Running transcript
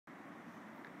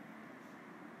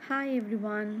Hi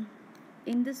everyone.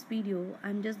 In this video,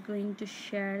 I'm just going to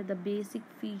share the basic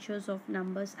features of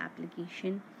numbers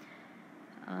application,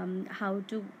 how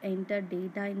to enter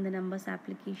data in the numbers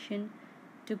application,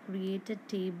 to create a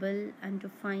table and to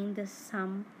find the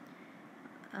sum,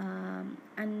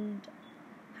 and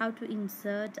how to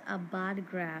insert a bar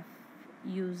graph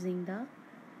using the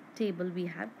table we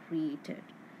have created.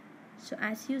 So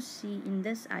as you see in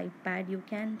this iPad, you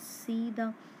can see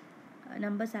the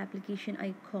numbers application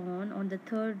icon on the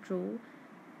third row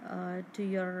to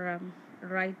your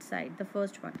right side, the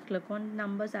first one. Click on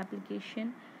numbers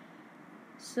application.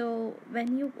 So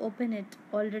when you open it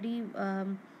already,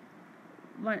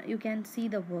 you can see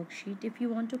the worksheet. If you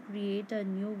want to create a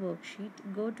new worksheet,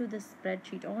 go to the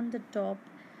spreadsheet. On the top,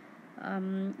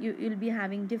 you'll be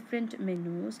having different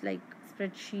menus like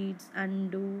spreadsheets,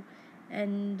 undo,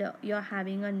 and you're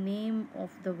having a name of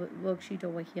the worksheet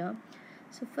over here.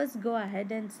 So first go ahead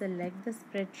and select the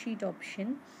spreadsheet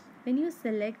option. When you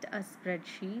select a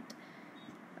spreadsheet,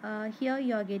 here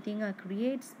you're getting a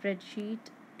create spreadsheet,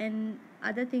 and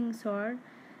other things are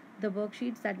the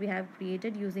worksheets that we have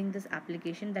created using this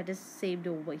application that is saved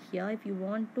over here. If you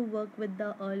want to work with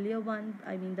the earlier one,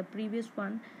 the previous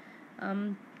one,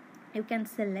 you can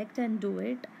select and do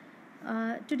it.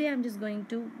 Today I'm just going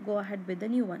to go ahead with the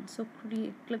new one. So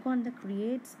click on the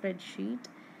create spreadsheet,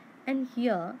 and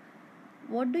here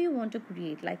what do you want to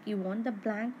create? Like, you want the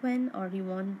blank one, or you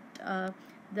want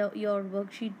your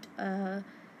worksheet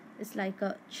is like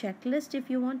a checklist. If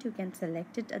you want, you can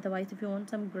select it. Otherwise, if you want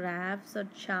some graphs or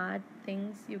chart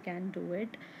things, you can do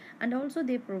it. And also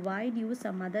they provide you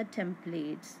some other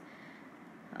templates,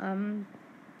 um,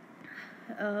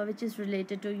 which is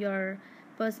related to your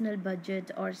personal budget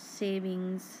or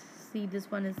savings. See, this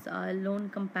one is loan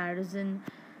comparison.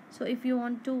 So if you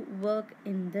want to work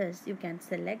in this, you can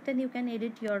select and you can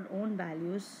edit your own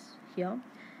values here.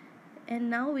 And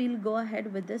now we'll go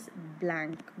ahead with this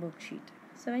blank worksheet.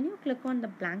 So when you click on the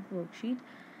blank worksheet,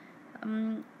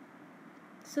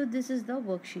 so this is the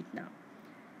worksheet now.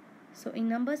 So in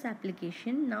numbers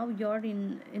application, now you're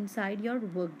inside your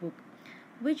workbook,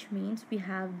 which means we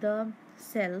have the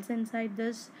cells inside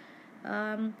this.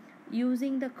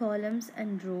 Using the columns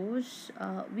and rows,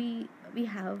 we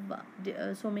have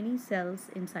so many cells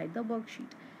inside the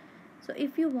worksheet. So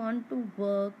if you want to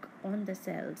work on the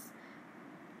cells,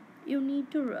 you need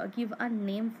to give a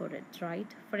name for it, right?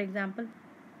 For example,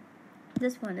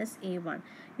 this one is A1.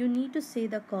 You need to say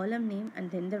the column name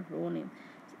and then the row name.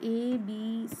 A,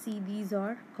 B, C, these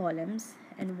are columns,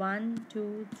 and 1,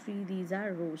 2, 3, these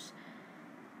are rows.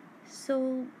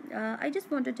 So I just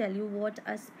want to tell you what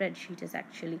a spreadsheet is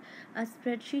actually. A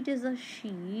spreadsheet is a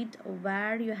sheet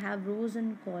where you have rows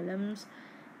and columns,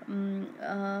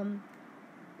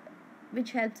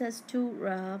 which helps us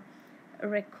to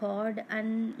record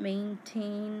and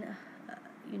maintain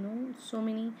so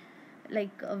many,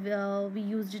 like we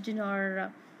used it in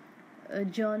our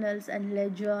journals and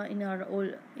ledger in our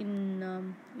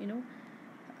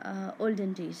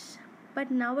olden days. But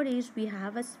nowadays we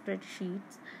have a spreadsheet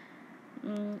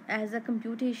as a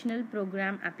computational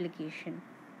program application.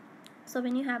 So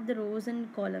when you have the rows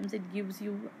and columns, it gives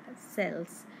you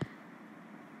cells.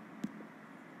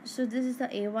 So this is the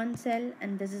A1 cell,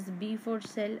 and this is the B4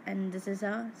 cell, and this is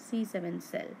a C7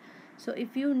 cell. So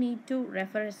if you need to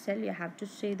refer a cell, you have to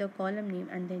say the column name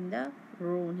and then the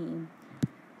row name.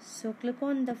 So click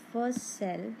on the first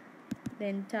cell,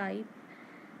 then type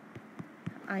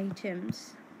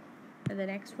items. And the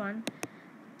next one,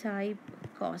 type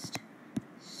cost.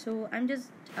 So I'm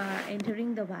just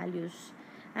entering the values.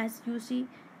 As you see,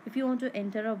 if you want to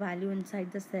enter a value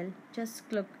inside the cell, just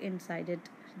click inside it,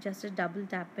 just a double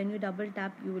tap. When you double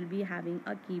tap, you will be having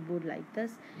a keyboard like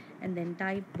this, and then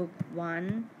type book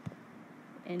 1,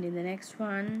 and in the next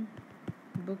one,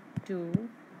 book 2.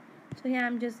 So here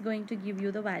I'm just going to give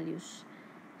you the values.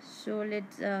 So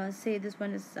let's say this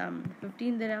one is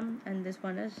 15 dirham and this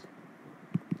one is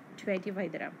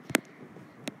 25 dirham.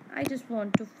 I just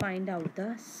want to find out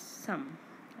the sum.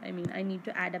 I need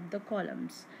to add up the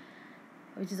columns,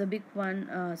 which is a book 1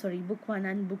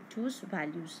 and book 2's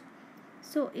values.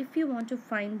 So if you want to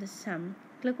find the sum,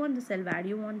 click on the cell where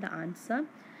you want the answer.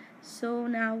 So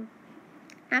now,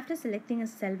 after selecting a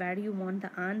cell where you want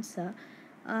the answer,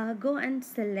 go and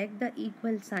select the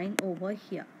equal sign over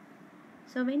here.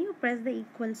 So when you press the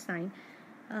equal sign,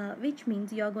 which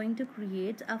means you are going to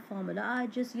create a formula,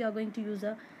 you are going to use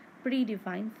a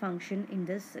predefined function in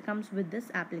this, comes with this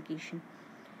application.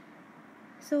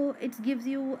 So it gives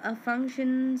you a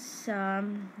functions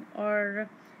or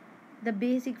the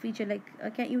basic feature, like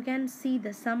you can see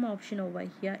the sum option over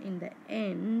here in the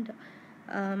end.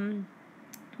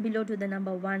 below to the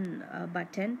number 1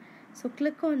 button. So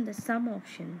click on the sum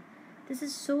option. This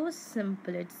is so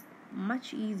simple, it's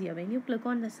much easier. When you click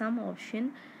on the sum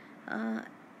option, uh,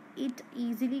 it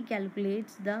easily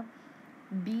calculates the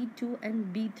B2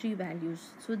 and B3 values.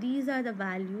 So these are the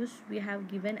values we have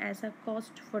given as a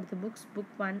cost for the books, book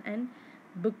 1 and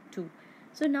book 2.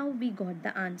 So now we got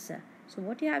the answer. So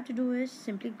what you have to do is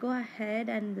simply go ahead,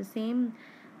 and the same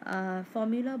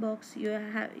formula box,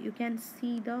 you can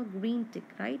see the green tick,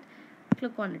 right?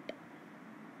 Click on it.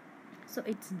 So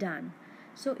it's done.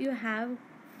 So you have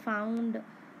found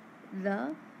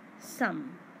the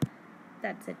sum.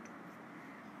 That's it.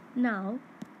 Now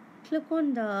click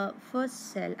on the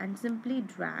first cell and simply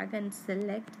drag and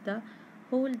select the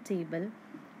whole table.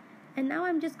 And now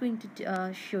I'm just going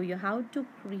to show you how to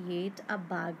create a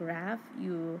bar graph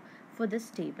for this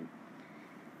table.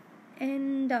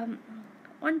 And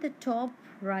on the top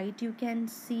right, you can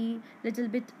see little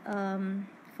bit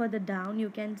further down, you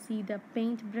can see the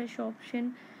paintbrush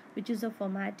option, which is a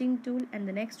formatting tool, and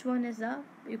the next one is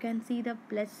you can see the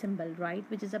plus symbol, right,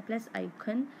 which is a plus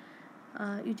icon.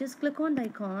 You just click on the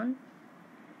icon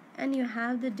and you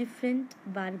have the different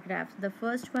bar graphs. The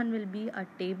first one will be a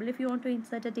table. If you want to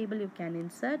insert a table, you can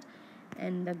insert,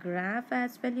 and the graph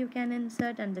as well you can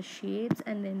insert, and the shapes,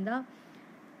 and then the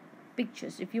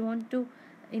pictures. If you want to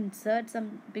insert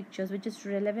some pictures which is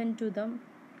relevant to the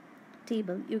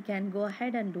table, you can go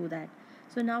ahead and do that.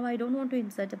 So now I don't want to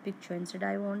insert a picture, instead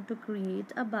I want to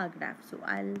create a bar graph. So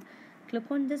I'll click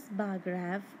on this bar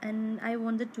graph, and I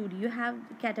want the 2D. You have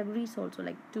categories also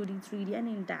like 2D, 3D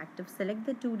and interactive. Select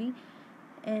the 2D,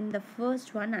 and the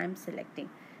first one I'm selecting.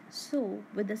 So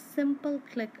with a simple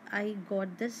click, I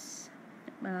got this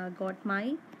got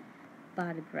my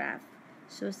bar graph.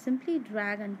 So simply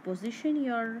drag and position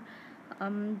your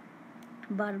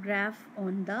bar graph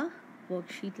on the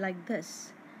worksheet like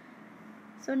this.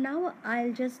 So now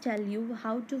I'll just tell you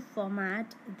how to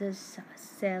format this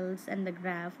cells and the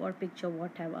graph or picture,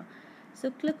 whatever. So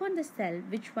click on the cell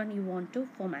which one you want to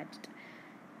format it,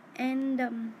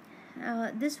 and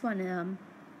this one,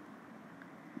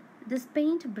 this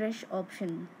paintbrush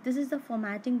option, this is the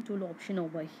formatting tool option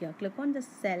over here. Click on the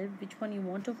cell which one you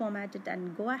want to format it,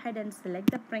 and go ahead and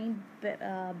select the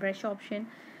paintbrush option.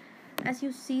 As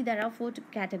you see, there are 4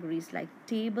 categories like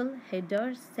table,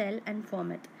 header, cell and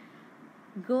format.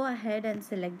 Go ahead and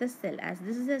select the cell. As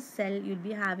this is a cell, you'll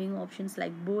be having options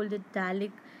like bold,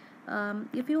 italic.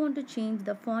 If you want to change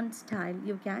the font style,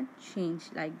 you can change,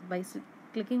 like by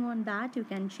clicking on that you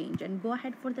can change. And go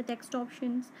ahead for the text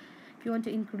options. If you want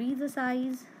to increase the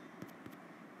size,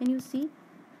 and you see,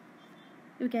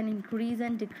 you can increase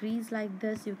and decrease like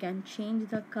this. You can change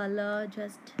the color,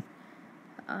 just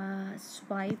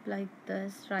swipe like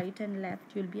this, right and left.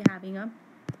 You'll be having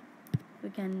you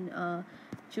can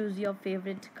choose your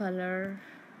favorite color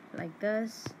like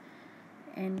this,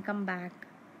 and come back,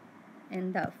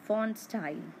 and the font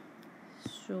style.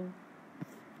 So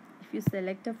if you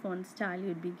select a font style,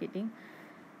 you'll be getting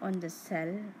on the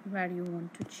cell where you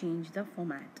want to change the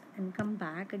format, and come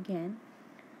back again,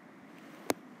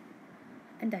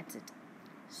 and that's it.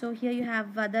 So here you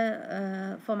have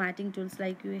other formatting tools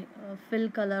like fill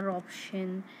color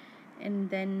option, and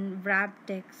then wrap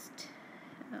text,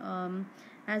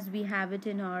 as we have it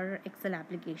in our Excel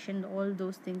application. All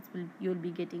those things you'll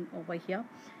be getting over here.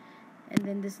 And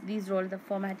then these are all the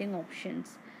formatting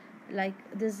options, like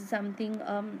this is something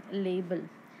label.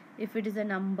 If it is a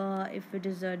number, if it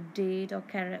is a date or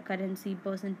currency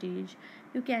percentage,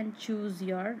 you can choose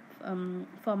your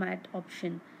format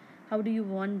option. How do you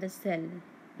want the cell?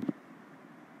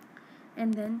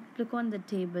 And then click on the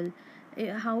table.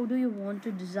 How do you want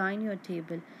to design your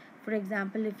table? For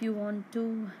example, if you want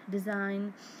to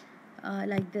design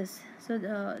like this, so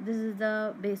this is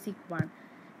the basic one.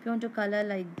 If you want to color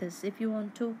like this, if you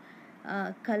want to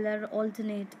color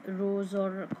alternate rows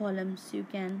or columns, you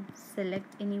can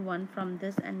select any one from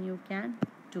this and you can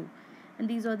do. And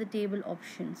these are the table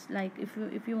options. Like if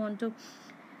you want to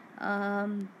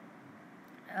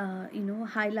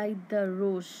highlight the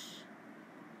rows,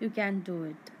 you can do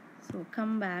it. So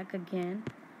come back again,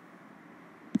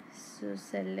 so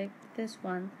select this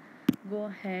one, go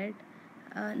ahead.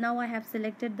 Now I have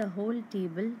selected the whole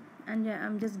table, and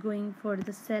I'm just going for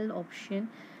the cell option.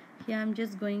 Here I'm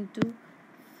just going to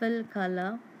fill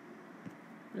color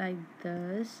like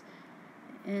this,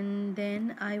 and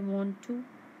then I want to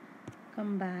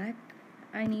come back.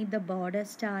 I need the border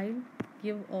style,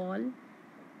 give all,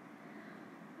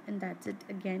 and that's it.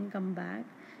 Again come back.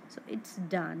 So it's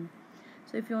done.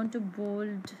 So if you want to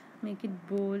bold, make it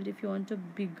bold. If you want to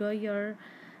bigger your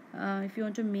if you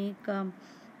want to make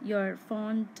your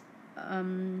font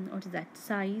what is that,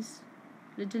 size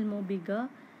little more bigger,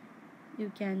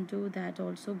 you can do that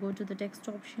also. Go to the text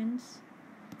options,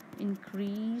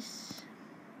 increase.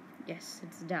 Yes,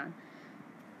 it's done.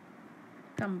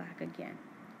 Come back again.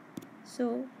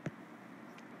 So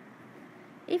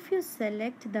if you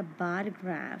select the bar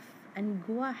graph and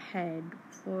go ahead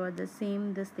for the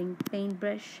same this thing,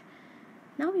 paintbrush,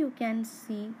 now you can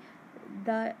see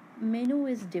the menu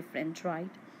is different, right?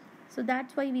 So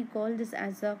that's why we call this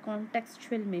as a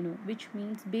contextual menu, which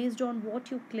means based on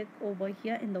what you click over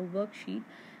here in the worksheet,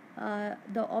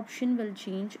 the option will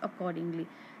change accordingly.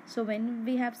 So when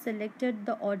we have selected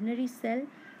the ordinary cell,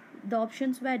 the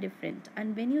options were different,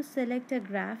 and when you select a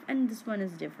graph, and this one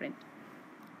is different.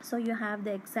 So you have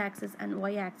the x-axis and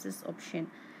y-axis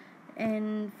option.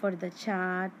 And for the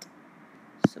chart,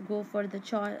 so go for the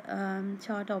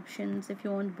chart options. If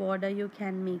you want border, you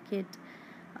can make it.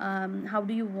 How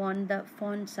do you want the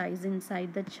font size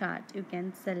inside the chart, you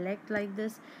can select like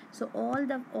this. So all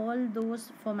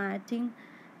those formatting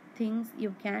things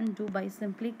you can do by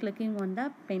simply clicking on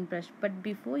the paintbrush, but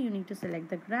before you need to select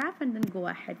the graph and then go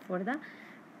ahead for the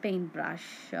paintbrush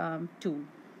tool,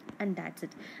 and that's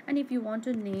it. And if you want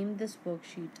to name this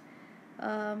worksheet,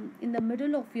 in the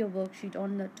middle of your worksheet,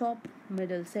 on the top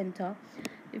middle center,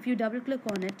 if you double click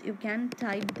on it, you can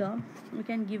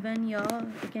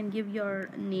give your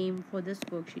name for this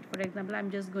worksheet. For example,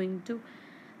 I'm just going to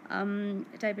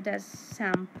type it as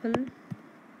sample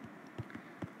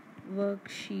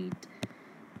worksheet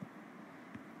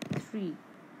 3.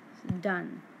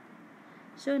 Done.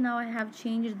 So now I have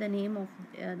changed the name of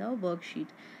the worksheet.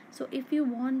 So if you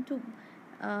want to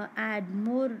add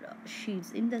more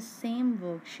sheets in the same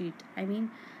worksheet, I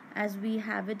mean, as we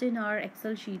have it in our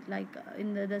Excel sheet, like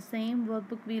in the same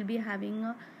workbook, we'll be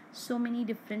having so many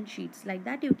different sheets like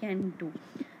that, you can do.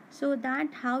 So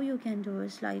that how you can do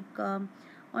is like on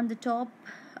the top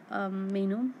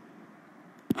menu,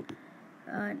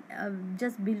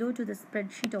 just below to the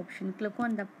spreadsheet option, click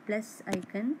on the plus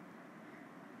icon,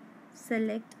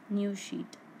 select new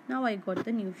sheet. Now I got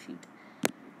the new sheet.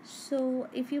 So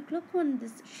if you click on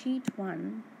this sheet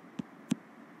 1,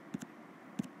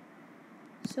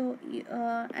 so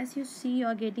as you see, you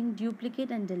are getting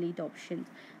duplicate and delete options.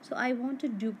 So I want to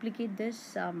duplicate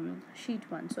this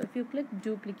sheet 1. So if you click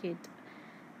duplicate,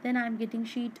 then I'm getting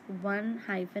sheet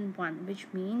 1-1, which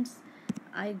means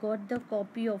I got the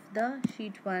copy of the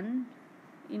sheet 1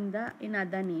 in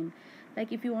other name.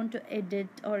 Like if you want to edit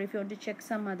or if you want to check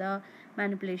some other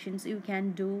manipulations, you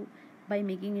can do by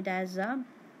making it as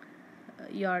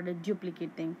your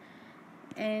duplicate thing.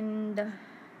 And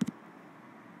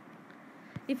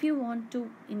if you want to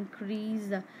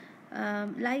increase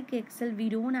like Excel, we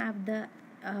don't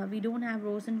have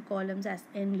rows and columns as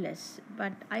endless,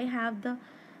 but I have the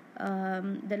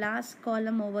last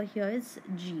column over here is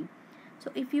G.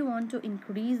 So if you want to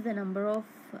increase the number of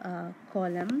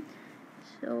column,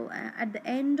 so at the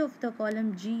end of the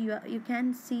column G, you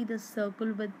can see the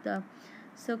circle with the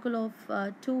circle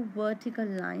of 2 vertical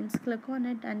lines. Click on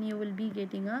it and you will be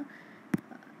getting a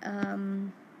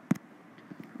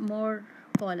more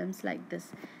columns like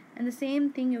this. And the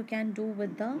same thing you can do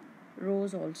with the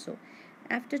rows also.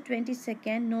 After 20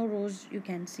 seconds, no rows you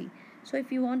can see. So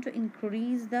if you want to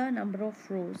increase the number of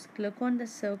rows, click on the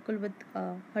circle with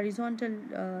horizontal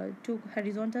 2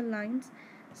 horizontal lines.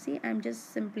 See, I'm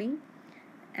just simply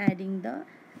adding the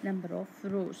number of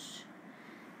rows.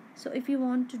 So if you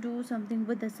want to do something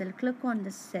with the cell, click on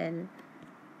the cell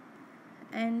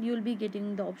and you'll be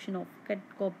getting the option of cut,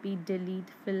 copy, delete,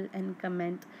 fill and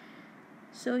comment.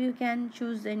 So you can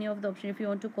choose any of the option. If you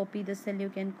want to copy the cell, you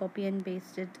can copy and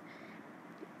paste it.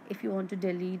 If you want to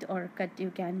delete or cut,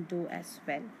 you can do as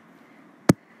well.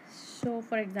 So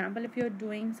for example, if you're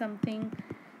doing something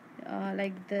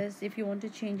like this, if you want to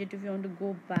change it, if you want to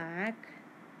go back,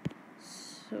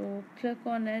 so click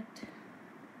on it,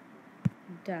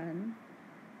 done.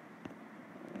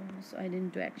 So I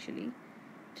didn't do actually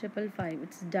 555,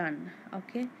 it's done.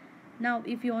 Okay, now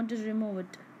if you want to remove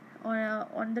it,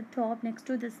 on the top next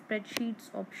to the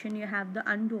spreadsheets option, you have the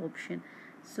undo option.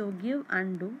 So give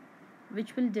undo,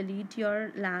 which will delete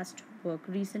your last work.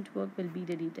 Recent work will be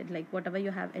deleted, like whatever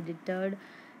you have edited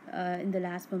in the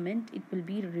last moment, it will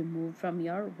be removed from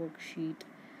your worksheet.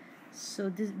 So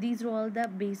these are all the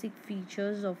basic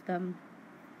features of the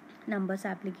numbers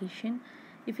application.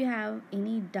 If you have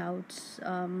any doubts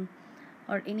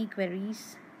or any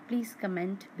queries, please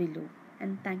comment below,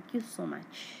 and thank you so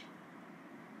much.